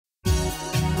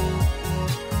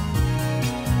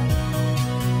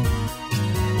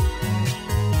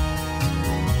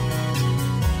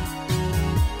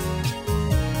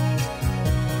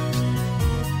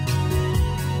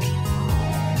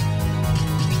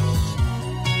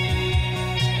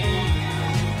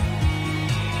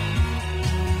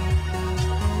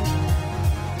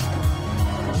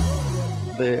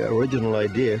the original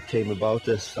idea came about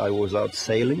as I was out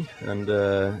sailing, and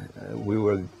we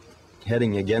were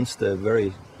heading against a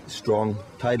very strong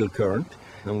tidal current,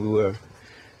 and we were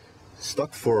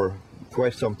stuck for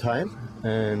quite some time,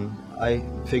 and I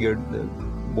figured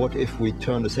what if we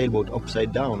turned the sailboat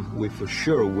upside down? We for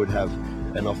sure would have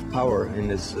enough power in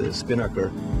this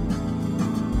spinnaker.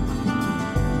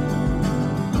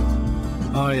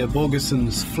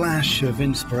 Børgesen's flash of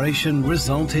inspiration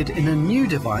resulted in a new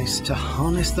device to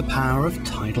harness the power of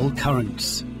tidal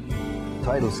currents.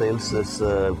 Tidalsails is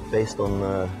based on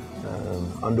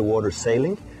underwater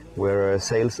sailing, where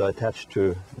sails are attached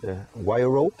to wire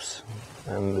ropes,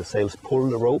 and the sails pull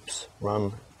the ropes,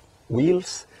 run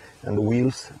wheels, and the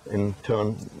wheels in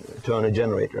turn a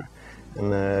generator,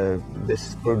 and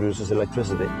this produces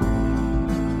electricity.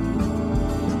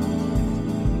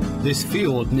 This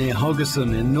fjord near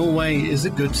Haugesund in Norway is a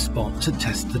good spot to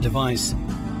test the device.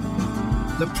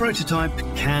 The prototype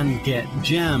can get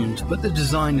jammed, but the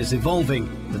design is evolving.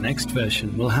 The next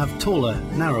version will have taller,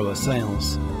 narrower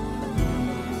sails.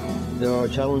 There are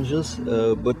challenges,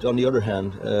 but on the other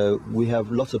hand, we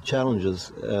have lots of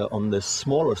challenges on the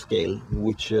smaller scale,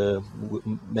 which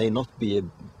may not be a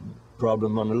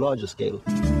problem on a larger scale.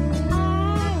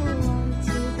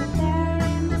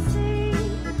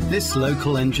 This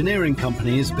local engineering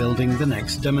company is building the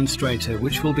next demonstrator,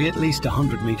 which will be at least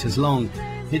 100 meters long.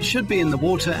 It should be in the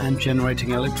water and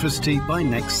generating electricity by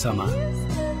next summer.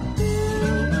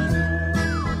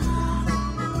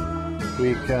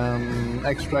 We can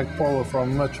extract power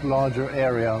from a much larger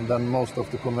area than most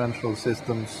of the conventional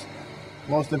systems.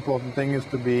 Most important thing is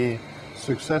to be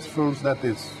successful. That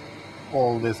is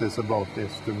all this is about,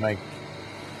 is to make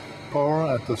power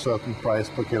at a certain price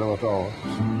per kilowatt hour.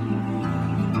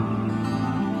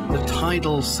 The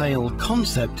tidal sail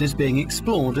concept is being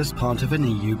explored as part of an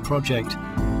EU project.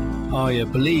 Arya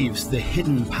believes the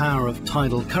hidden power of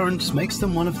tidal currents makes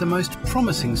them one of the most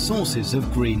promising sources of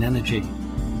green energy.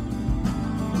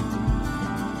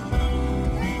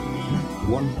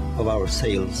 One of our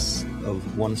sails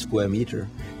of 1 square meter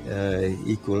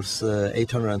equals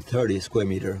 830 square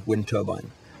meter wind turbine.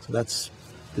 So that's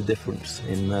the difference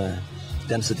in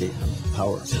density and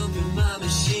power.